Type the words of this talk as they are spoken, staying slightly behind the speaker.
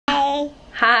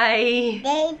Hi.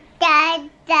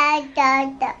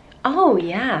 Oh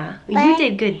yeah, you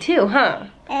did good too, huh?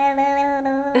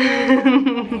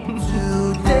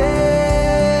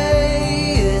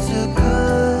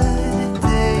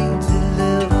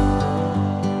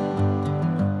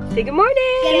 Say good morning.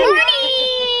 Good morning.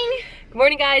 Good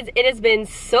morning, guys. It has been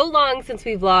so long since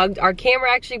we vlogged. Our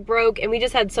camera actually broke and we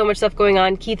just had so much stuff going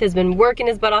on. Keith has been working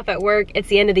his butt off at work. It's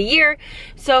the end of the year,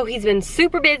 so he's been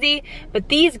super busy. But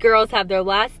these girls have their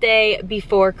last day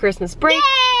before Christmas break.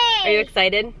 Yay! Are you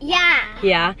excited? Yeah.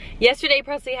 Yeah. Yesterday,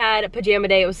 Presley had a pajama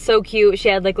day. It was so cute. She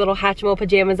had like little Hatchimal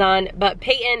pajamas on. But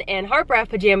Peyton and Harper have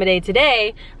pajama day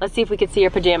today. Let's see if we can see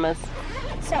your pajamas.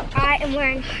 So I am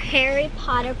wearing Harry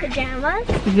Potter pajamas.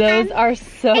 Those are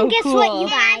so cool. And guess what, you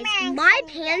guys? My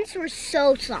pants were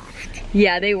so soft.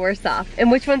 Yeah, they were soft.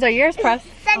 And which ones are yours, Press?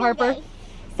 Harper? Day.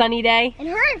 Sunny day? And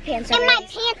her pants are And my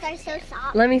pants are so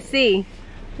soft. Let me see.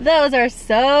 Those are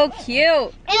so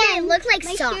cute. And they look like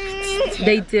soft.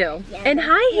 They do. Yeah. And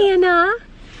hi, Hannah.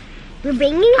 We're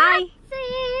bringing Hudson.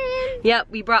 Yep,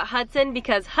 we brought Hudson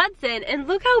because Hudson, and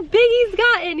look how big he's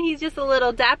gotten. He's just a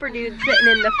little dapper dude sitting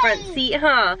in the front seat,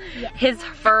 huh? Yeah. His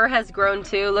fur has grown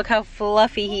too. Look how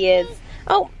fluffy he is.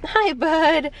 Oh, hi,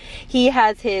 bud. He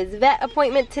has his vet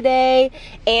appointment today,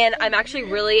 and I'm actually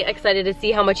really excited to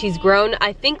see how much he's grown.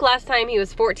 I think last time he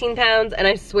was 14 pounds, and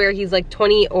I swear he's like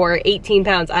 20 or 18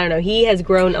 pounds. I don't know. He has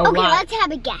grown a lot. Okay, let's have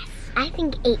a guess. I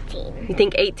think 18. You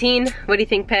think 18? What do you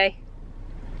think, Pay?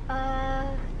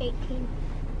 18.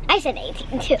 I said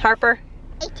 18 too. Harper?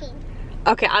 18.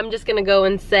 Okay, I'm just gonna go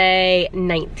and say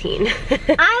 19.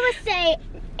 I would say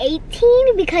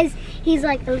 18 because he's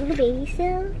like a little baby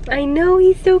still. I know,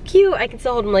 he's so cute. I can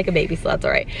still hold him like a baby, so that's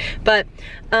all right. But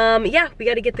yeah, we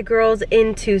gotta get the girls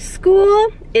into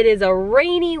school. It is a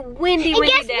rainy, windy day. And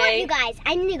guess what, you guys?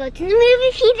 I need to go to the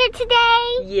movie theater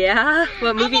today. Yeah?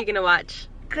 What movie are you gonna watch?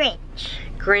 Grinch.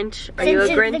 Grinch? Are you a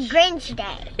Grinch? It's the Grinch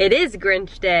day. It is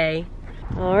Grinch day.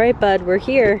 All right, bud, we're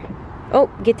here. Oh,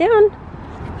 get down.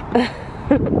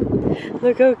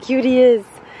 Look how cute he is.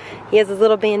 He has his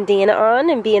little bandana on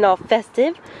and being all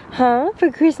festive. Huh?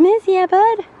 For Christmas? Yeah,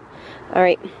 bud? All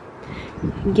right.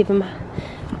 Give him a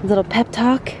little pep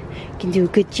talk. You can do a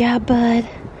good job, bud.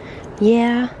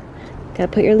 Yeah. Gotta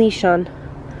put your leash on.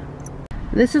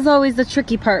 This is always the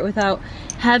tricky part without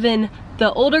having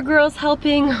the older girls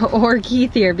helping or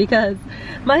Keith here because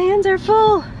my hands are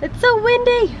full. It's so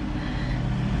windy.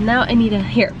 Now I need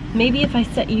here, maybe if I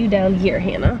set you down here,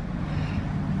 Hannah.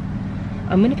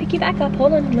 I'm gonna pick you back up.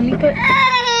 Hold on, let me put,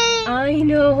 I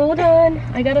know, hold on.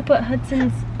 I gotta put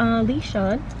Hudson's leash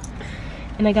on.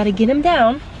 And I gotta get him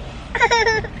down.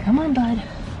 Come on, bud.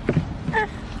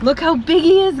 Look how big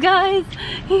he is, guys.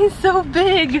 He's so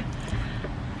big.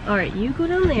 All right, you go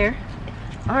down there.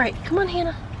 All right, come on,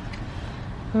 Hannah.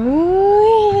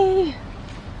 Ooh,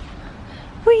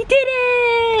 we did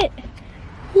it!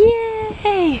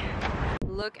 Yay!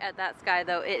 Look at that sky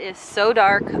though, it is so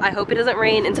dark. I hope it doesn't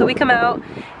rain until we come out,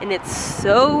 and it's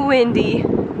so windy.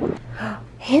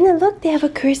 Hannah, look, they have a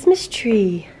Christmas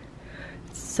tree.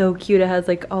 It's so cute, it has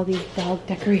like all these dog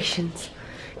decorations.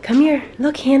 Come here,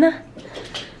 look, Hannah.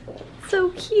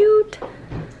 So cute.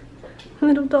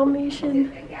 Little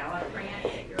Dalmatian.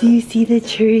 Do you see the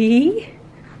tree?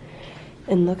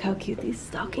 And look how cute these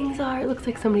stockings are. It looks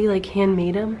like somebody like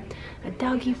handmade them. A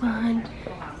doggy one.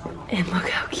 And look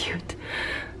how cute.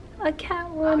 A cat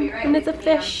one. And it's a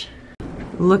fish.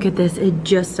 Look at this. It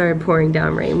just started pouring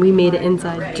down rain. We made it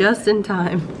inside just in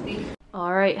time.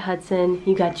 All right, Hudson.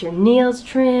 You got your nails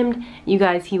trimmed. You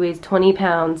guys, he weighs 20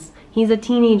 pounds. He's a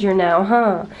teenager now,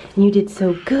 huh? And you did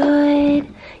so good.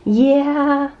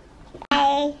 Yeah.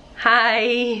 Hi.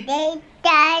 Hi.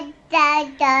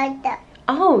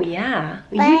 Oh, yeah.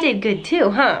 You did good too,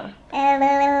 huh?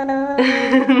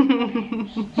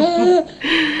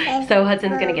 So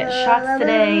Hudson's gonna get shots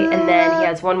today, and then he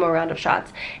has one more round of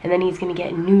shots, and then he's gonna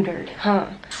get neutered, huh?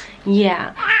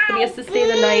 Yeah. But he has to stay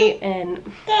the night, and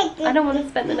I don't want to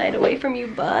spend the night away from you,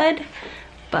 bud.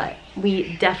 But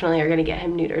we definitely are gonna get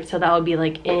him neutered, so that would be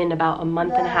like in about a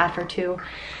month and a half or two.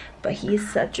 But he's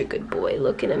such a good boy.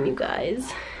 Look at him, you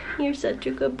guys. You're such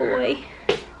a good boy.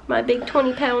 My big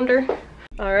 20-pounder.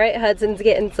 All right, Hudson's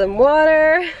getting some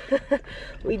water.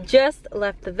 We just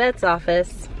left the vet's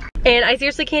office. And I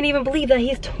seriously can't even believe that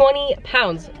he's 20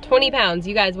 pounds. 20 pounds.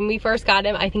 You guys, when we first got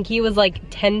him, I think he was like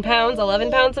 10 pounds,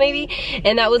 11 pounds maybe.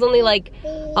 And that was only like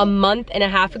a month and a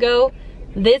half ago.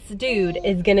 This dude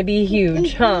is gonna be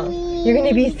huge, huh? You're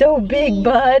gonna be so big,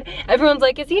 bud. Everyone's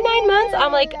like, is he 9 months?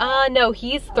 I'm like, no,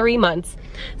 he's 3 months.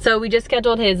 So we just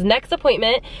scheduled his next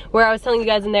appointment where I was telling you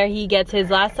guys in there he gets his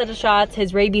last set of shots,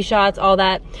 his rabies shots, all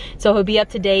that. So he'll be up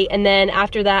to date. And then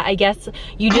after that, I guess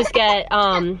you just get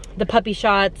the puppy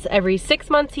shots every 6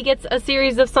 months. He gets a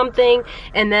series of something.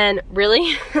 And then,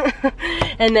 really?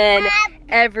 And then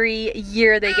every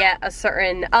year they get a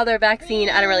certain other vaccine.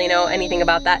 I don't really know anything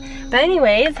about that. But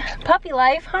anyways, puppy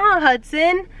life, huh,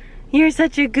 Hudson? You're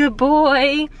such a good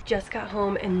boy. Just got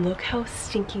home and look how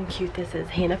stinking cute this is.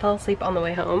 Hannah fell asleep on the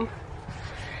way home.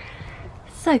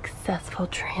 Successful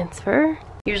transfer.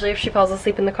 Usually if she falls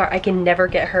asleep in the car, I can never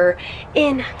get her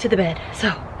into the bed. So,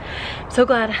 I'm so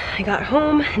glad I got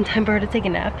home and time for her to take a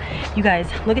nap. You guys,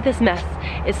 look at this mess.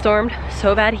 It stormed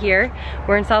so bad here.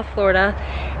 We're in South Florida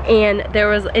and there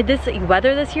was, this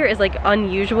weather this year is like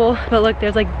unusual, but look,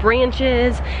 there's like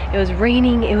branches. It was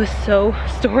raining, it was so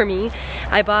stormy.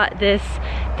 I bought this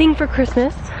thing for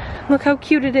Christmas. Look how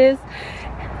cute it is.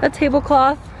 A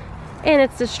tablecloth and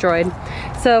it's destroyed.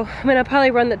 So I'm gonna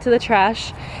probably run that to the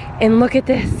trash. And look at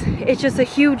this, it's just a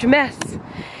huge mess.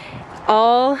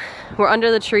 All we're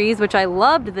under the trees, which I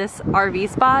loved this RV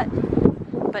spot,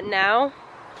 but now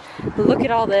look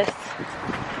at all this.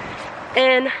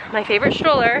 And my favorite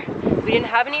stroller, we didn't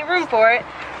have any room for it,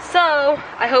 so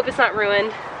I hope it's not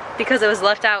ruined because it was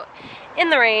left out in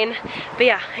the rain. But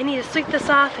yeah, I need to sweep this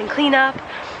off and clean up.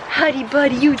 Huddy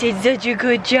buddy, you did such a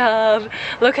good job.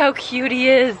 Look how cute he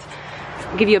is.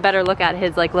 I'll give you a better look at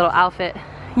his like little outfit.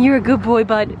 You're a good boy,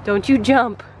 bud. Don't you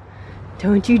jump.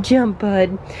 Don't you jump,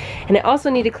 bud. And I also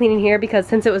need to clean in here because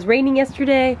since it was raining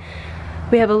yesterday,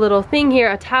 we have a little thing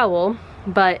here, a towel,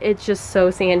 but it's just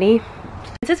so sandy.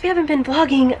 Since we haven't been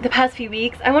vlogging the past few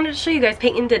weeks, I wanted to show you guys,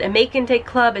 Peyton did a make and take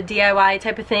club, a DIY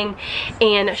type of thing,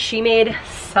 and she made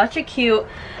such a cute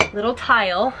little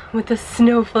tile with a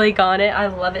snowflake on it. I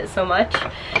love it so much.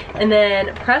 And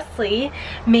then Presley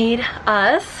made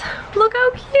us, look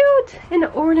how cute, an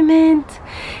ornament.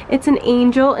 It's an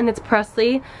angel and it's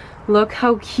Presley. Look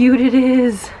how cute it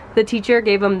is. The teacher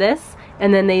gave them this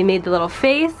and then they made the little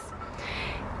face.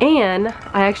 And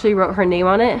I actually wrote her name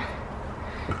on it.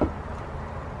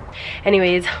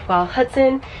 Anyways, while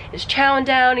Hudson is chowing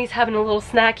down, he's having a little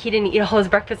snack. He didn't eat all his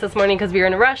breakfast this morning because we were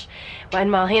in a rush.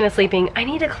 And while Hannah's sleeping, I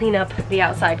need to clean up the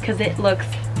outside because it looks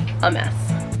a mess.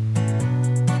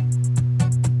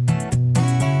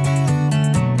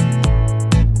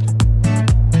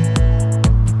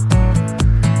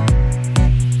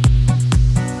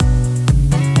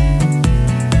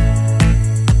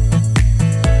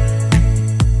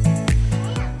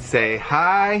 Say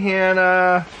hi,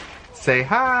 Hannah. Say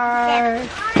hi.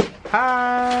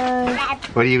 Hi.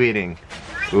 What are you eating?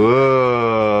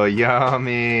 Ooh,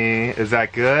 yummy. Is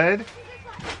that good?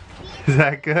 Is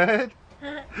that good?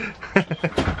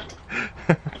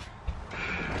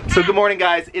 So good morning,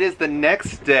 guys. It is the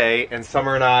next day and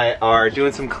Summer and I are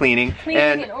doing some cleaning.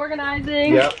 And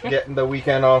organizing. Yep, getting the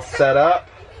weekend all set up.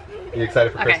 Are you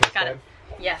excited for Christmas? Got it.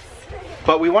 Yes.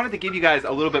 But we wanted to give you guys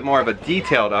a little bit more of a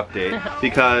detailed update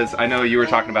because I know you were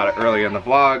talking about it earlier in the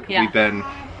vlog. Yeah.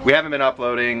 We haven't been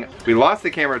uploading. We lost the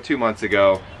camera 2 months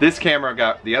ago. This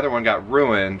camera the other one got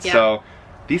ruined. Yeah. So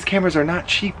these cameras are not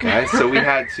cheap, guys. So we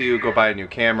had to go buy a new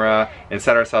camera and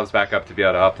set ourselves back up to be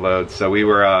able to upload. So we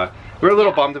were a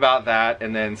little bummed about that.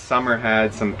 And then Summer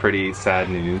had some pretty sad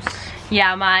news.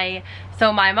 Yeah,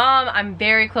 so my mom, I'm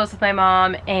very close with my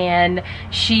mom, and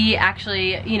she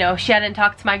actually, you know, she hadn't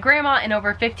talked to my grandma in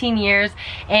over 15 years,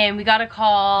 and we got a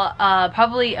call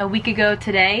probably a week ago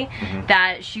today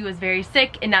that she was very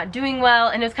sick and not doing well,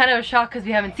 and it was kind of a shock because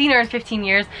we haven't seen her in 15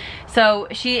 years. So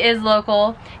she is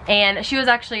local, and she was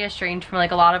actually estranged from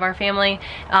like a lot of our family,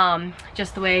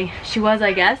 just the way she was,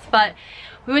 I guess, but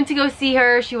we went to go see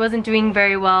her. She wasn't doing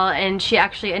very well, and she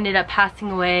actually ended up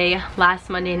passing away last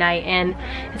Monday night. And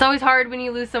it's always hard when you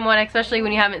lose someone, especially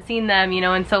when you haven't seen them, you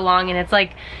know, in so long. And it's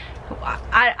like,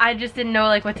 I just didn't know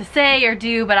like what to say or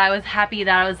do, but I was happy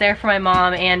that I was there for my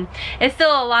mom. And it's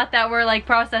still a lot that we're like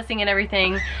processing and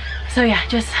everything. So yeah,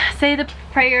 just say the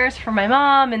prayers for my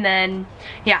mom, and then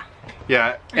yeah.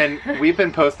 Yeah, and we've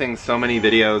been posting so many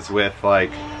videos with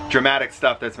like dramatic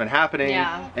stuff that's been happening,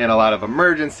 and a lot of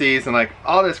emergencies and like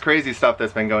all this crazy stuff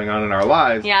that's been going on in our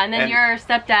lives. Yeah, and then your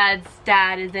stepdad's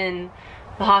dad is in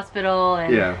the hospital,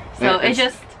 and so it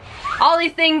just, all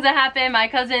these things that happened. My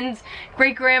cousin's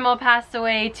great-grandma passed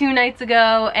away 2 nights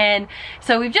ago, and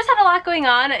so we've just had a lot going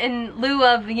on in lieu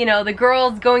of, you know, the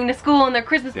girls going to school and their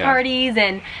Christmas parties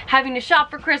and having to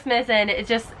shop for Christmas, and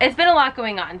it's been a lot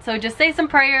going on. So just say some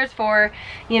prayers for,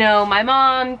 you know, my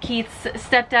mom, Keith's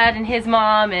stepdad and his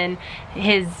mom, and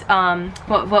his,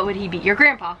 what would he be? Your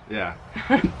grandpa. Yeah.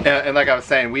 and like I was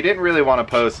saying, we didn't really want to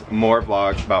post more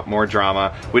vlogs about more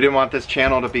drama. We didn't want this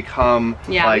channel to become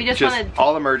like just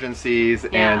all emergencies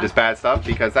and just bad stuff,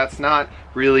 because that's not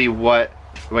really what,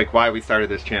 like, why we started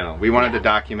this channel. We wanted to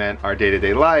document our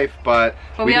day-to-day life, but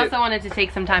we also wanted to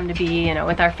take some time to be, you know,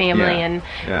 with our family, and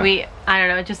I don't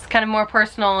know, just kind of more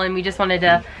personal, and we just wanted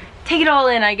to take it all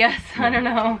in, I guess. I don't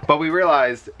know. But we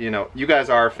realized, you know, you guys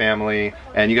are our family,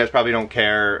 and you guys probably don't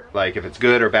care, like, if it's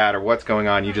good or bad or what's going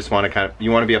on. You just want to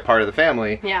you want to be a part of the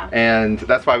family. Yeah. And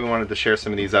that's why we wanted to share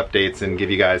some of these updates and give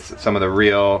you guys some of the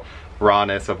real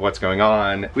rawness of what's going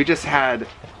on. We just had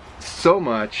so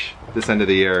much this end of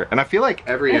the year, and I feel like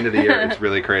every end of the year it's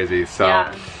really crazy. So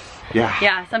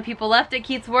yeah, some people left at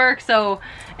Keith's work, so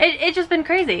it's just been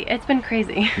crazy. It's been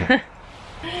crazy.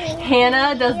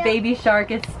 Hannah does Baby Shark.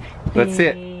 It's let's see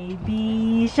it.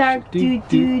 Baby Shark, do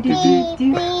do do do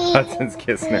do. Hudson's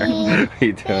kissing her. What are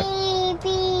you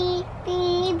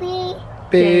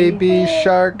doing? Baby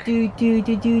Shark. Do do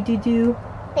do do do do.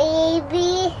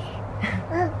 baby.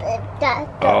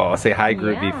 Oh, say hi,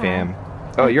 Gruvey fam.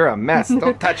 Oh, you're a mess.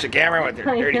 Don't touch the camera with your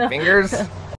dirty fingers.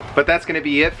 But that's going to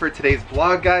be it for today's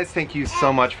vlog, guys. Thank you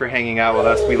so much for hanging out with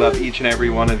us. We love each and every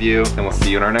one of you, and we'll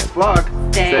see you in our next vlog.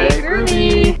 Stay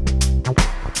groovy.